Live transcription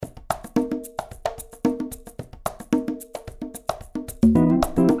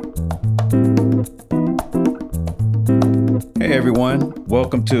everyone.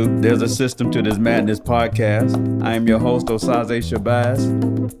 Welcome to There's a System to This Madness podcast. I am your host, Osaze Shabazz.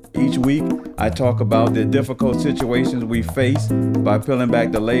 Each week, I talk about the difficult situations we face by peeling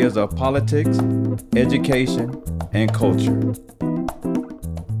back the layers of politics, education, and culture.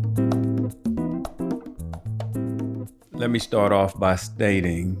 Let me start off by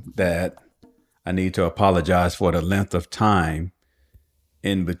stating that I need to apologize for the length of time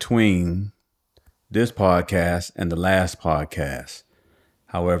in between this podcast and the last podcast.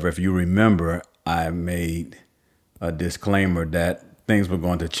 However, if you remember, I made a disclaimer that things were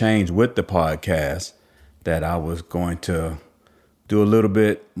going to change with the podcast, that I was going to do a little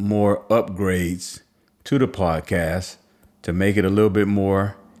bit more upgrades to the podcast to make it a little bit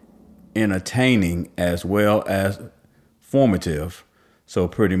more entertaining as well as formative. So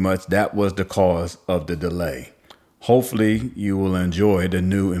pretty much that was the cause of the delay. Hopefully you will enjoy the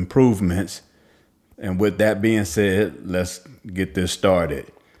new improvements. And with that being said, let's get this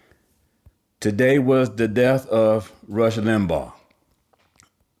started. Today was the death of Rush Limbaugh.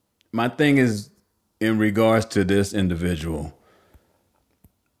 My thing is, in regards to this individual,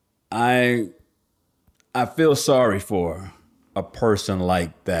 I feel sorry for a person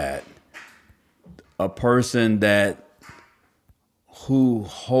like that. A person that whose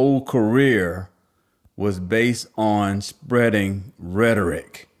whole career was based on spreading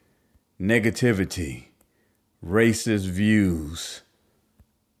rhetoric, negativity, racist views,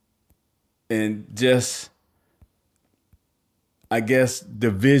 and just, I guess,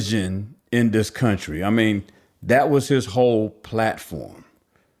 division in this country. I mean, that was his whole platform.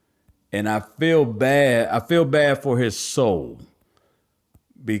 And I feel bad for his soul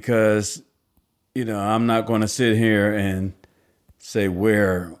because, I'm not going to sit here and say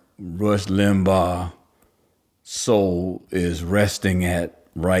where Rush Limbaugh's soul is resting at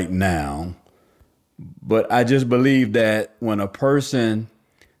right now. But I just believe that when a person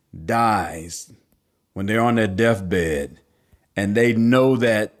dies, when they're on their deathbed and they know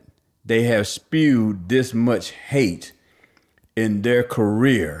that they have spewed this much hate in their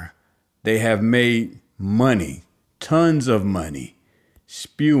career, they have made money, tons of money,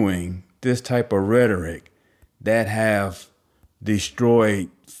 spewing this type of rhetoric that have destroyed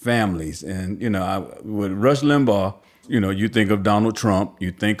families. And, with Rush Limbaugh, you think of Donald Trump,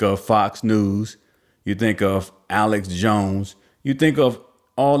 you think of Fox News, you think of Alex Jones, you think of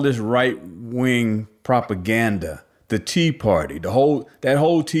all this right-wing propaganda, the Tea Party, that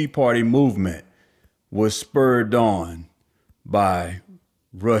whole Tea Party movement was spurred on by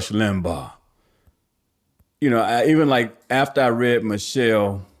Rush Limbaugh. After I read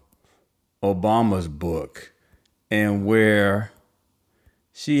Michelle Obama's book, and where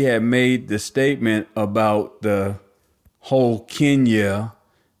she had made the statement about the whole Kenya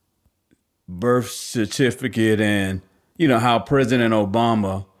birth certificate and, how President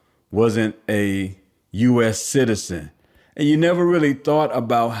Obama wasn't a U.S. citizen. And you never really thought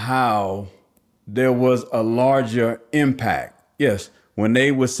about how there was a larger impact. Yes, when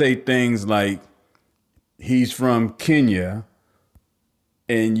they would say things like, he's from Kenya,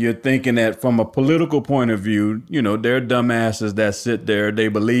 and you're thinking that from a political point of view, there are dumbasses that sit there, they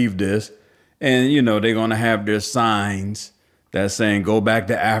believe this, and, they're going to have their signs that's saying go back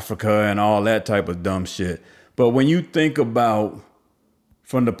to Africa and all that type of dumb shit. But when you think about,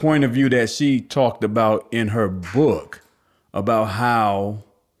 from the point of view that she talked about in her book, about how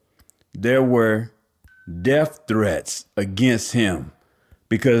there were death threats against him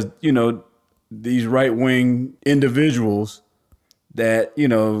because, these right-wing individuals that,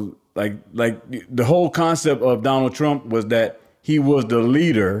 like the whole concept of Donald Trump was that he was the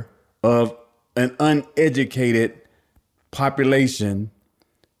leader of an uneducated population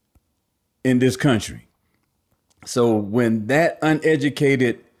in this country. So when that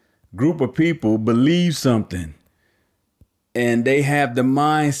uneducated group of people believe something and they have the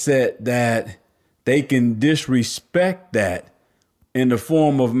mindset that they can disrespect that in the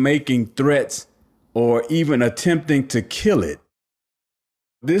form of making threats or even attempting to kill it,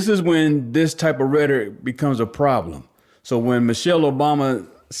 this is when this type of rhetoric becomes a problem. So when Michelle Obama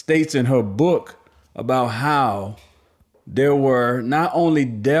states in her book about how there were not only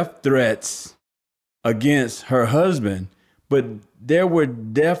death threats against her husband, but there were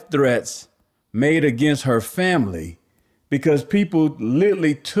death threats made against her family because people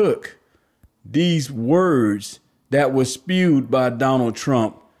literally took these words that were spewed by Donald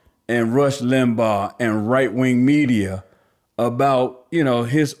Trump and Rush Limbaugh and right-wing media about,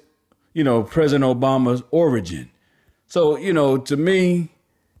 his, President Obama's origin. So, to me,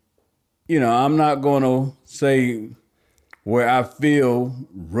 I'm not going to say where I feel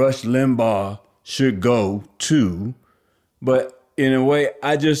Rush Limbaugh should go to. But in a way,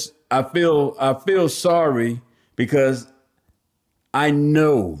 I feel sorry because I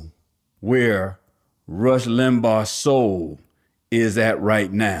know where Rush Limbaugh's soul is at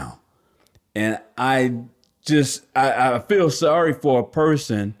right now. And I feel sorry for a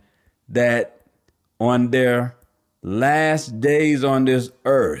person that on their last days on this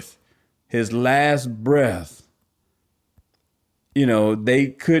earth, his last breath,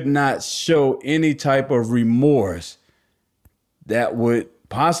 they could not show any type of remorse that would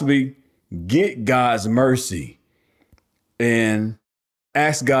possibly get God's mercy and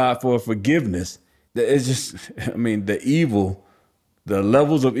ask God for forgiveness. It's just, the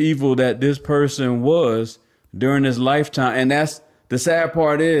levels of evil that this person was during his lifetime. And that's the sad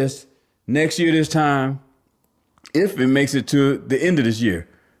part is next year, this time, if it makes it to the end of this year,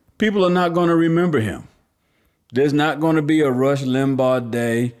 people are not going to remember him. There's not going to be a Rush Limbaugh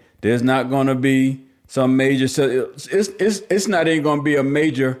Day. There's not going to be some major, it's not even going to be a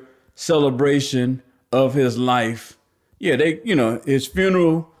major celebration of his life. Yeah, his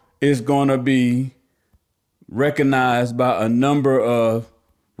funeral is going to be recognized by a number of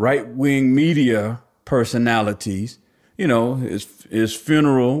right-wing media personalities. His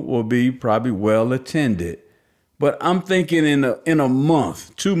funeral will be probably well attended. But I'm thinking in a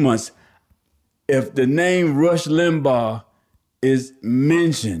month, 2 months, if the name Rush Limbaugh is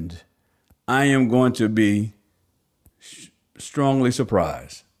mentioned, I am going to be strongly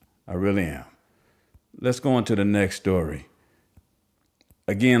surprised. I really am. Let's go on to the next story.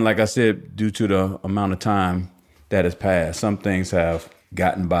 Again, like I said, due to the amount of time that has passed, some things have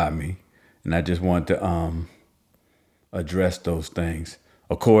gotten by me, and I just want to address those things.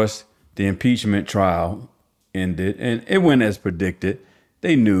 Of course, the impeachment trial ended, and it went as predicted.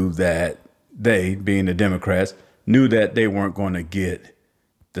 They knew that they, being the Democrats, knew that they weren't going to get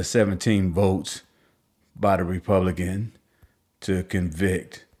the 17 votes by the Republican to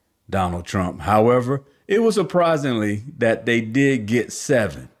convict Donald Trump. However, it was surprisingly that they did get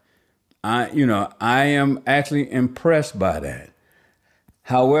 7. I am actually impressed by that.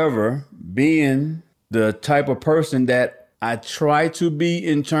 However, being the type of person that I try to be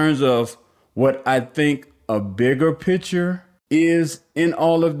in terms of what I think a bigger picture is in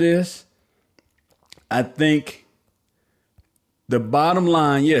all of this, I think the bottom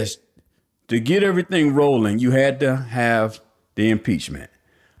line, yes, to get everything rolling, you had to have the impeachment.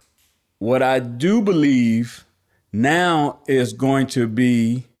 What I do believe now is going to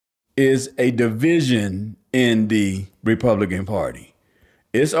be is a division in the Republican Party.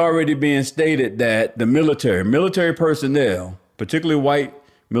 It's already being stated that the military personnel, particularly white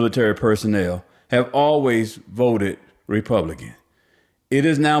military personnel, have always voted Republican. It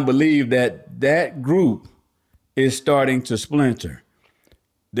is now believed that that group is starting to splinter.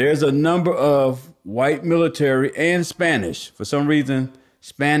 There's a number of white military and Spanish. For some reason,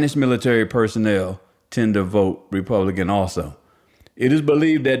 Spanish military personnel tend to vote Republican also. It is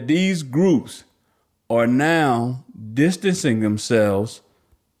believed that these groups are now distancing themselves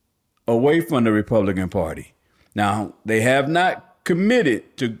away from the Republican Party. Now, they have not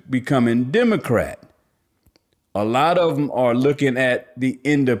committed to becoming Democrat. A lot of them are looking at the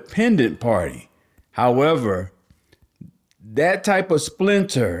independent party. However, that type of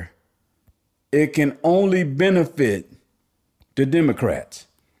splinter, it can only benefit the Democrats.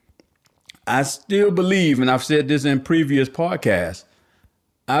 I still believe, and I've said this in previous podcasts,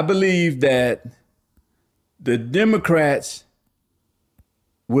 I believe that the Democrats,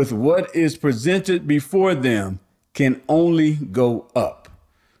 with what is presented before them, can only go up.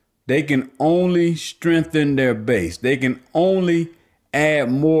 They can only strengthen their base. They can only add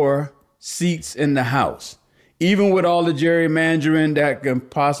more seats in the House. Even with all the gerrymandering that can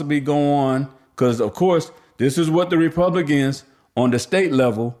possibly go on, because of course, this is what the Republicans on the state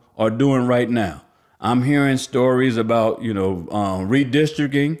level are doing right now. I'm hearing stories about,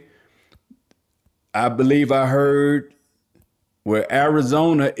 redistricting. I believe I heard where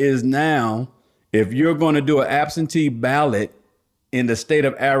Arizona is now, if you're going to do an absentee ballot in the state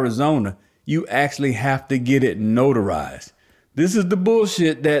of Arizona, you actually have to get it notarized. This is the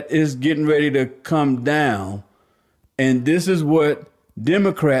bullshit that is getting ready to come down. And this is what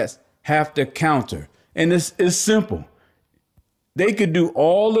Democrats have to counter. And it's simple. They could do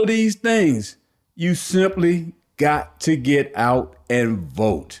all of these things. You simply got to get out and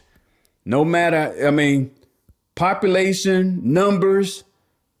vote. No matter, population, numbers,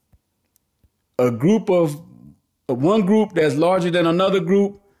 one group that's larger than another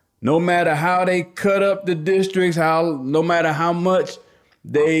group, no matter how they cut up the districts, no matter how much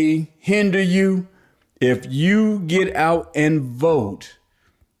they hinder you, if you get out and vote,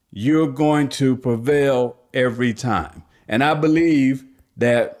 you're going to prevail every time. And I believe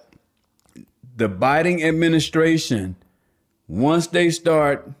that the Biden administration, once they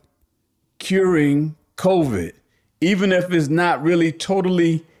start curing COVID, even if it's not really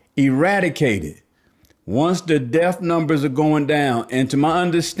totally eradicated, once the death numbers are going down, and to my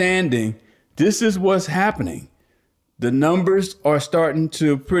understanding, this is what's happening. The numbers are starting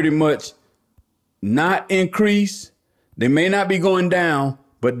to pretty much not increase. They may not be going down,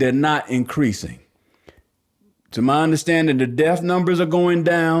 but they're not increasing. To my understanding, the death numbers are going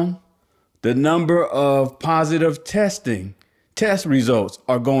down. The number of positive test results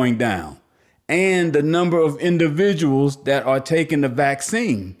are going down. And the number of individuals that are taking the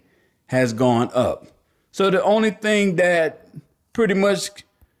vaccine has gone up. So the only thing that pretty much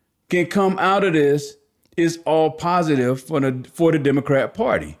can come out of this is all positive for the Democrat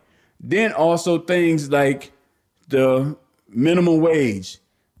Party. Then also things like the minimum wage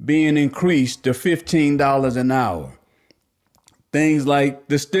being increased to $15 an hour. Things like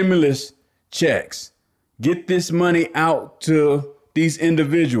the stimulus checks. Get this money out to these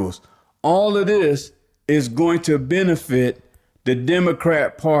individuals. All of this is going to benefit the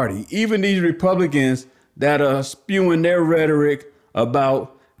Democrat Party. Even these Republicans that are spewing their rhetoric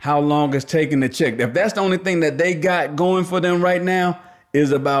about how long it's taking to check. If that's the only thing that they got going for them right now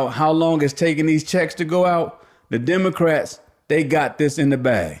is about how long it's taking these checks to go out, the Democrats, they got this in the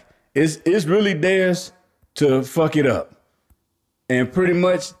bag. It's really theirs to fuck it up. And pretty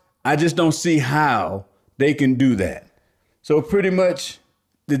much, I just don't see how they can do that. So pretty much,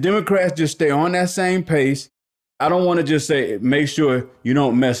 the Democrats just stay on that same pace. I don't want to just say, make sure you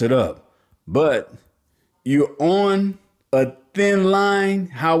don't mess it up. But you're on a thin line.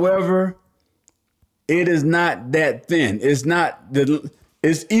 However, it is not that thin.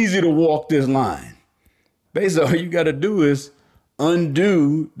 It's easy to walk this line. Basically, all you got to do is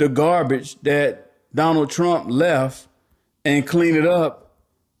undo the garbage that Donald Trump left and clean it up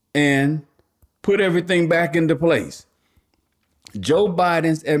and put everything back into place. Joe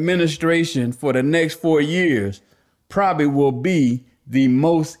Biden's administration for the next 4 years probably will be the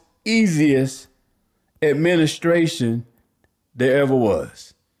most easiest administration there ever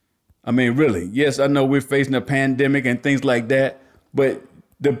was. I mean, really, yes, I know we're facing a pandemic and things like that, but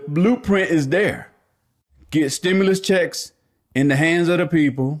the blueprint is there. Get stimulus checks in the hands of the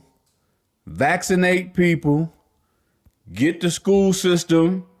people, vaccinate people, get the school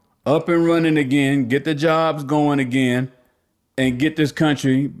system up and running again, get the jobs going again, and get this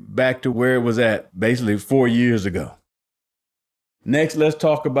country back to where it was at basically 4 years ago. Next, let's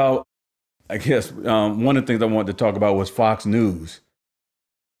talk about, I guess, one of the things I wanted to talk about was Fox News,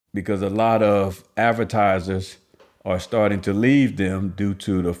 because a lot of advertisers are starting to leave them due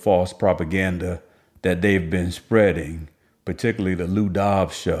to the false propaganda that they've been spreading, particularly the Lou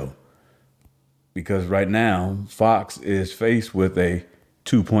Dobbs show. Because right now, Fox is faced with a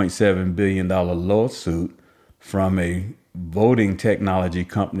 $2.7 billion lawsuit from a voting technology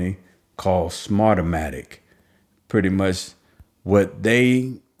company called Smartmatic. Pretty much what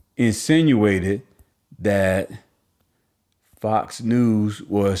they insinuated that Fox News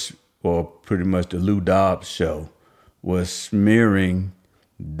was, or pretty much the Lou Dobbs show, was smearing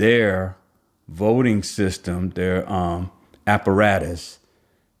their voting system, their apparatus,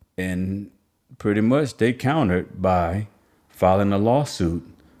 and pretty much they countered by filing a lawsuit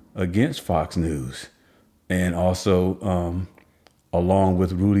against Fox News. And also, along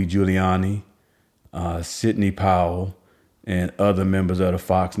with Rudy Giuliani, Sidney Powell, and other members of the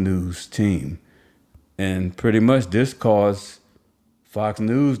Fox News team. And pretty much this caused Fox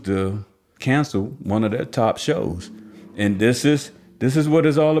News to cancel one of their top shows. And this is what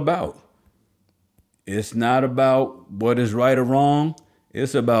it's all about. It's not about what is right or wrong.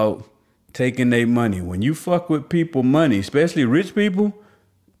 It's about taking their money. When you fuck with people money, especially rich people,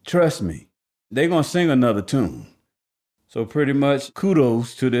 trust me, they're going to sing another tune. So pretty much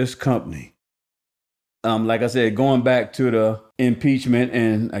kudos to this company. Like I said, going back to the impeachment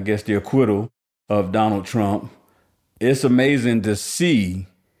and I guess the acquittal of Donald Trump, it's amazing to see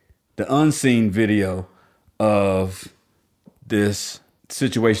the unseen video of this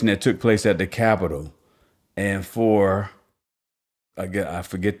situation that took place at the Capitol. And for, I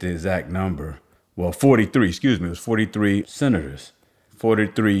forget the exact number. Well, 43, excuse me, it was 43 senators,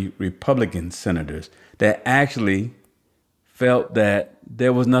 43 Republican senators that actually felt that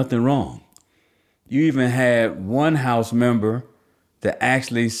there was nothing wrong. You even had one House member to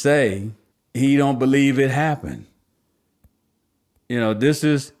actually say he don't believe it happened. You know, this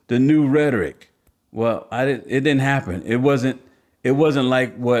is the new rhetoric. Well, it didn't happen. It wasn't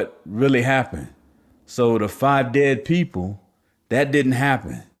like what really happened. So the 5 dead people, that didn't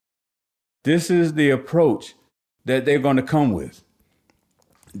happen. This is the approach that they're going to come with.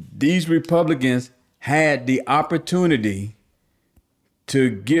 These Republicans had the opportunity to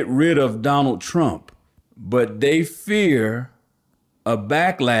get rid of Donald Trump, but they fear a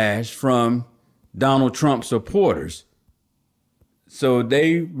backlash from Donald Trump supporters. So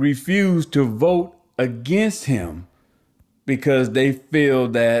they refuse to vote against him because they feel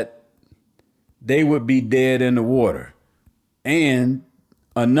that they would be dead in the water. And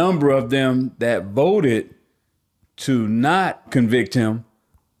a number of them that voted to not convict him,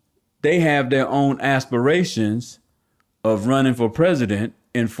 they have their own aspirations of running for president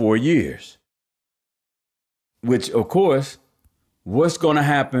in 4 years. Which, of course, what's going to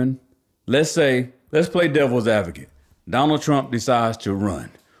happen? Let's play devil's advocate. Donald Trump decides to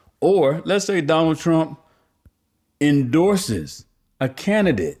run. Or let's say Donald Trump endorses a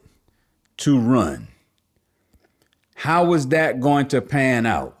candidate to run. How is that going to pan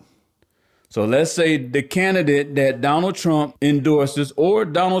out? So let's say the candidate that Donald Trump endorses, or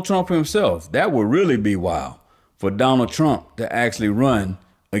Donald Trump himself, that would really be wild for Donald Trump to actually run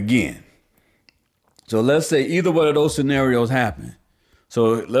again. So let's say either one of those scenarios happen.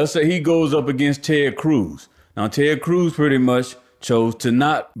 So let's say he goes up against Ted Cruz. Now, Ted Cruz pretty much chose to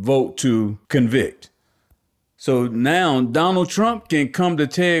not vote to convict. So now Donald Trump can come to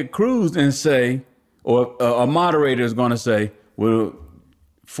Ted Cruz and say, or a moderator is going to say, well,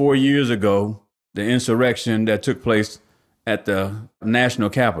 4 years ago, the insurrection that took place at the national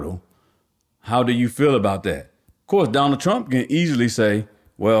Capitol, how do you feel about that? Of course, Donald Trump can easily say,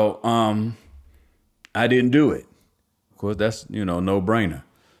 well, I didn't do it. Of course, that's, no brainer.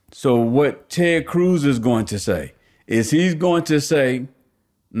 So what Ted Cruz is going to say is he's going to say,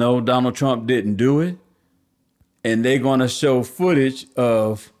 no, Donald Trump didn't do it. And they're going to show footage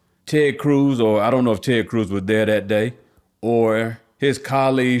of Ted Cruz, or I don't know if Ted Cruz was there that day, or his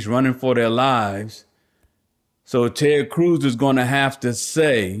colleagues running for their lives. So Ted Cruz is going to have to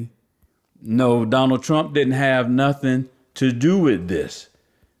say, no, Donald Trump didn't have nothing to do with this.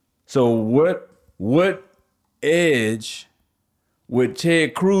 So what edge would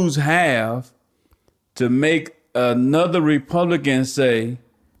Ted Cruz have to make another Republican say,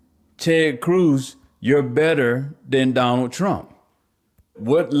 Ted Cruz, you're better than Donald Trump?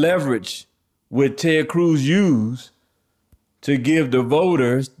 What leverage would Ted Cruz use to give the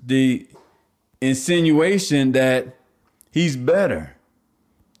voters the insinuation that he's better?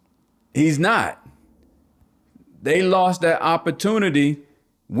 He's not. They lost that opportunity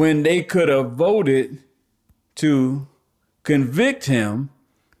when they could have voted to convict him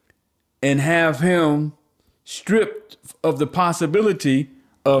and have him stripped of the possibility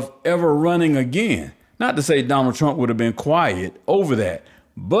of ever running again. Not to say Donald Trump would have been quiet over that,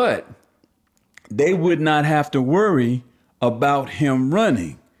 but they would not have to worry about him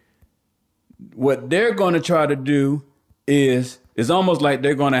running. What they're going to try to do is almost like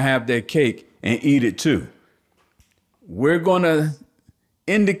they're going to have their cake and eat it too. We're going to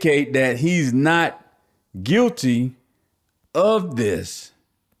indicate that he's not guilty of this,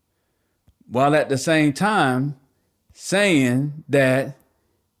 while at the same time saying that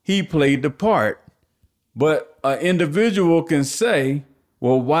he played the part. But an individual can say,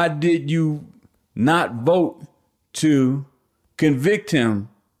 well, why did you not vote to convict him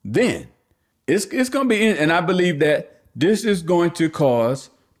then? It's going to be, and I believe that this is going to cause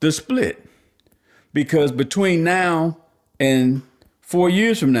the split, because between now and 4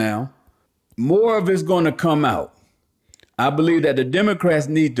 years from now, more of it's going to come out. I believe that the Democrats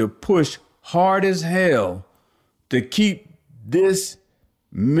need to push hard as hell to keep this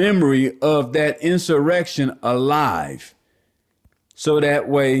memory of that insurrection alive. So that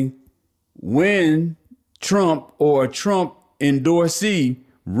way, when Trump or a Trump endorsee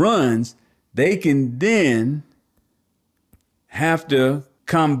runs, they can then have to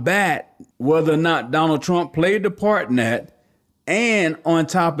combat whether or not Donald Trump played the part in that. And on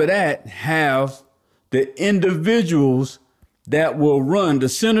top of that, have the individuals that will run, the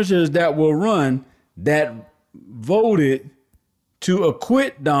senators that will run, that voted to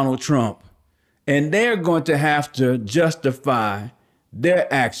acquit Donald Trump. And they're going to have to justify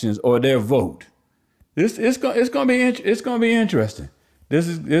their actions or their vote. It's going to be interesting. This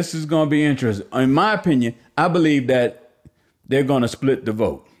is going to be interesting. In my opinion, I believe that they're going to split the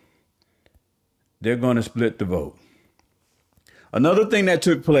vote. They're going to split the vote. Another thing that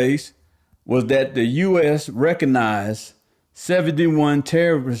took place was that the U.S. recognized 71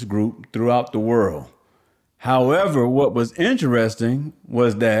 terrorist groups throughout the world. However, what was interesting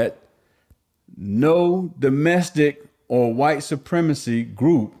was that no domestic or white supremacy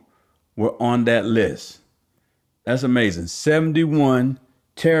group were on that list. That's amazing. 71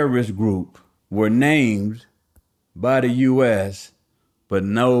 terrorist groups were named by the U.S., but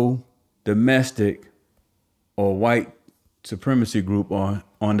no domestic or white supremacy group on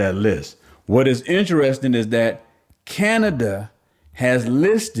that list. What is interesting is that Canada has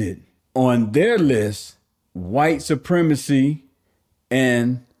listed on their list white supremacy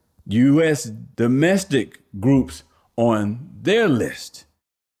and U.S. domestic groups on their list.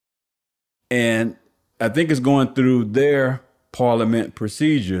 And I think it's going through their parliament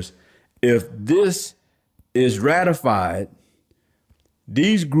procedures. If this is ratified,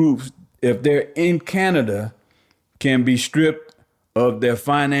 these groups, if they're in Canada, can be stripped of their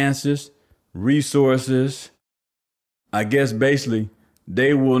finances, resources. I guess basically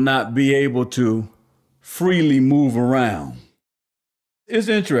they will not be able to freely move around. It's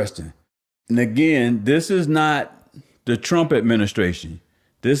interesting. And again, this is not the Trump administration.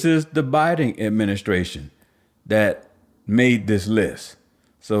 This is the Biden administration that made this list.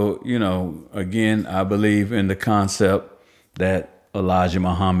 So, again, I believe in the concept that Elijah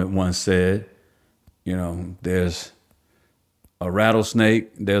Muhammad once said, there's a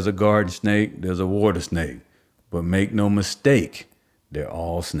rattlesnake, there's a garden snake, there's a water snake. But make no mistake, they're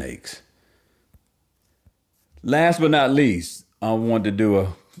all snakes. Last but not least, I want to do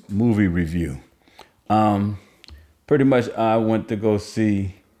a movie review. Pretty much I went to go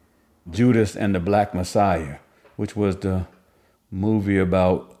see Judas and the Black Messiah, which was the movie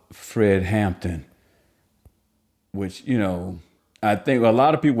about Fred Hampton, which, I think a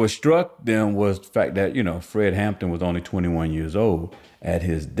lot of people were struck then was the fact that, Fred Hampton was only 21 years old at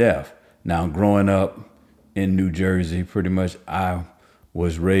his death. Now, growing up in New Jersey, pretty much I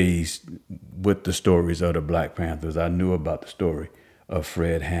was raised with the stories of the Black Panthers. I knew about the story of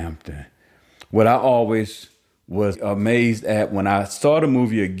Fred Hampton. What I always was amazed at when I saw the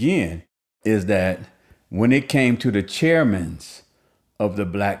movie again is that when it came to the chairmen of the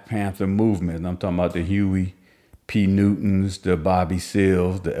Black Panther movement, and I'm talking about the Huey P. Newtons, the Bobby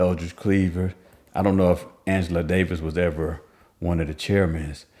Seals, the Eldridge Cleaver. I don't know if Angela Davis was ever one of the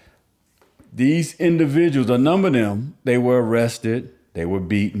chairmen. These individuals, a number of them, they were arrested, they were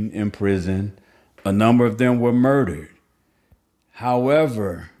beaten, imprisoned. A number of them were murdered.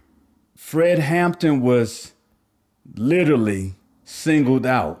 However, Fred Hampton was literally singled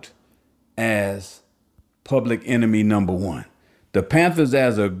out as public enemy number one. The Panthers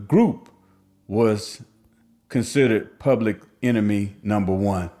as a group was considered public enemy number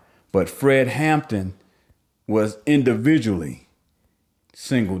one, but Fred Hampton was individually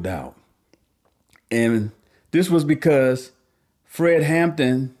singled out. And this was because Fred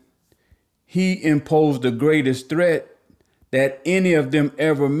Hampton, he imposed the greatest threat that any of them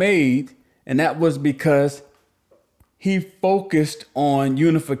ever made, and that was because he focused on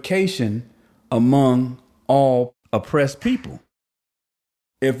unification among all oppressed people.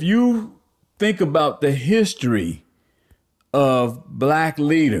 If you think about the history of Black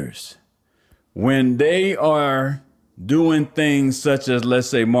leaders, when they are doing things such as, let's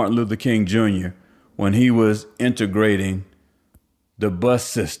say, Martin Luther King Jr., when he was integrating the bus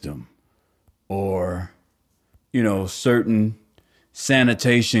system or, certain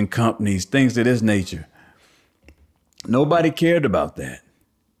sanitation companies, things of this nature, nobody cared about that.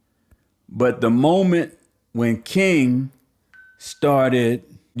 But the moment when King started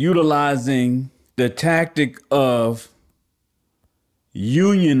utilizing the tactic of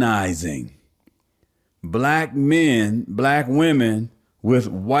unionizing Black men, Black women with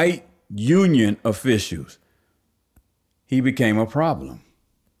white union officials, he became a problem.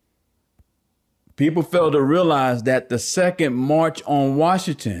 People failed to realize that the second March on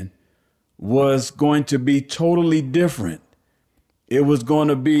Washington was going to be totally different. It was going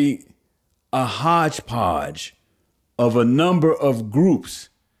to be a hodgepodge of a number of groups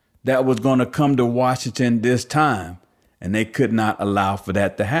that was going to come to Washington this time, and they could not allow for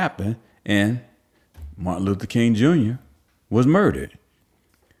that to happen. And Martin Luther King Jr. was murdered.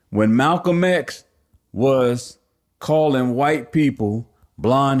 When Malcolm X was calling white people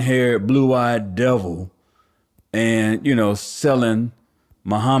blonde-haired, blue-eyed devil and, selling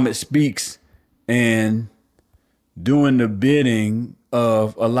Muhammad Speaks and doing the bidding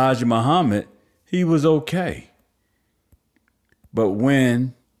of Elijah Muhammad, he was okay. But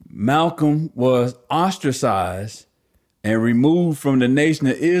when Malcolm was ostracized and removed from the Nation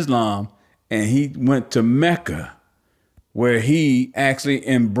of Islam, and he went to Mecca, where he actually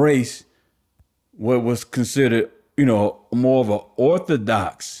embraced what was considered, more of an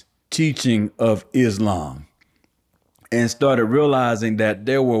orthodox teaching of Islam, and started realizing that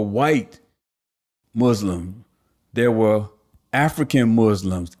there were white Muslims, there were African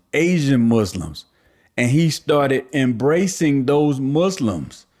Muslims, Asian Muslims, and he started embracing those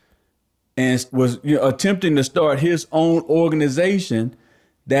Muslims. and was attempting to start his own organization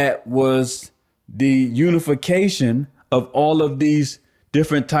that was the unification of all of these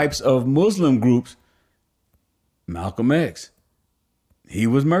different types of Muslim groups. Malcolm X, he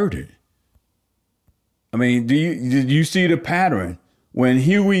was murdered. I mean, did you see the pattern? When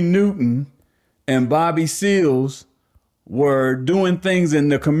Huey Newton and Bobby Seals were doing things in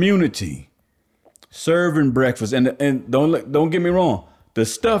the community, serving breakfast, and don't get me wrong, the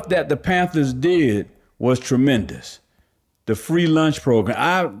stuff that the Panthers did was tremendous. The free lunch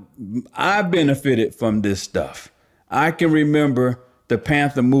program, I benefited from this stuff. I can remember the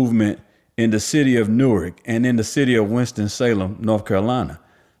Panther movement in the city of Newark and in the city of Winston-Salem, North Carolina.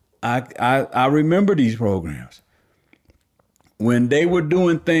 I remember these programs. When they were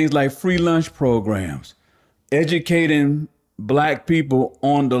doing things like free lunch programs, educating Black people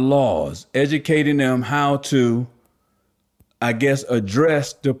on the laws, educating them how to, I guess,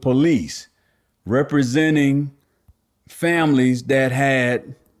 address the police, representing families that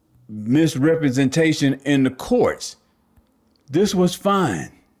had misrepresentation in the courts. This was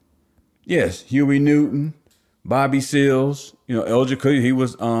fine. Yes, Huey Newton, Bobby Seals, Elder Cook, he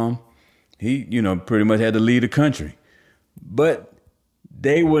was, he pretty much had to lead the country. But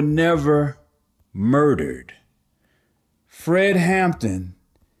they were never murdered. Fred Hampton,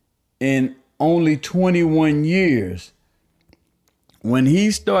 in only 21 years, when he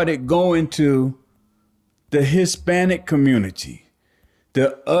started going to the Hispanic community,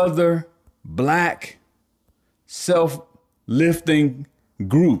 the other Black self-lifting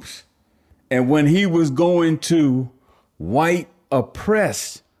groups, and when he was going to white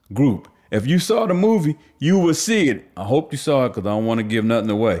oppressed group, if you saw the movie, you would see it. I hope you saw it because I don't want to give nothing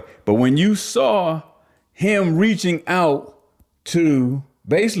away. But when you saw him reaching out to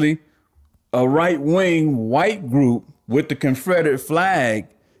basically a right-wing white group with the Confederate flag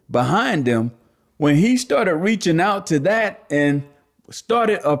behind them, when he started reaching out to that and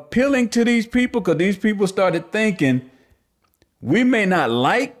started appealing to these people, because these people started thinking, we may not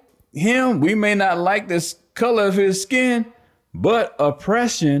like him, we may not like this color of his skin, but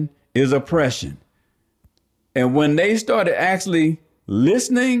oppression is oppression. And when they started actually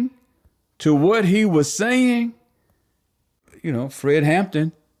listening to what he was saying, Fred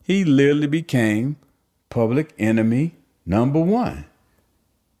Hampton, he literally became public enemy number one.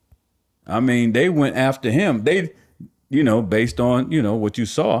 I mean, they went after him. They, based on, what you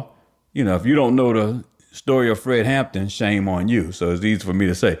saw, if you don't know the story of Fred Hampton, shame on you. So it's easy for me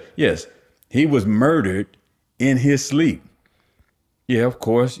to say, yes, he was murdered in his sleep. Yeah, of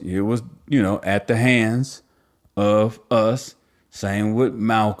course, it was, at the hands of us. Same with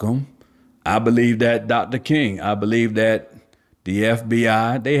Malcolm. I believe that Dr. King, I believe that the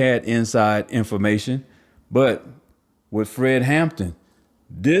FBI, they had inside information. But with Fred Hampton,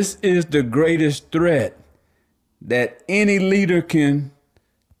 this is the greatest threat that any leader can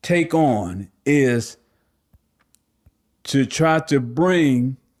take on, is to try to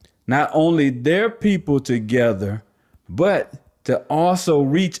bring not only their people together, but to also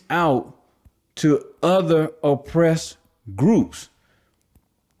reach out to other oppressed groups.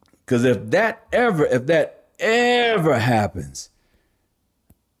 Because if that ever happens,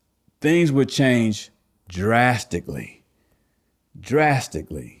 things would change drastically.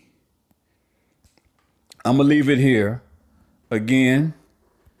 I'm going to leave it here. Again,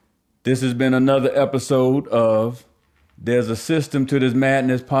 this has been another episode of There's a System to This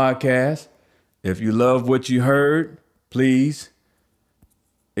Madness podcast. If you love what you heard, please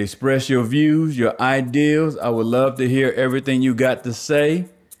express your views, your ideals. I would love to hear everything you got to say.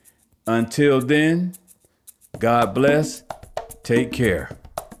 Until then, God bless. Take care.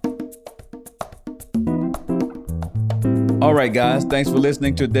 All right, guys. Thanks for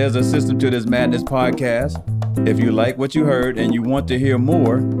listening to There's a System to This Madness podcast. If you like what you heard and you want to hear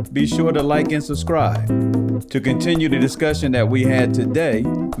more, be sure to like and subscribe. To continue the discussion that we had today,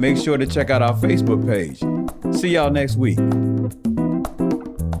 make sure to check out our Facebook page. See y'all next week.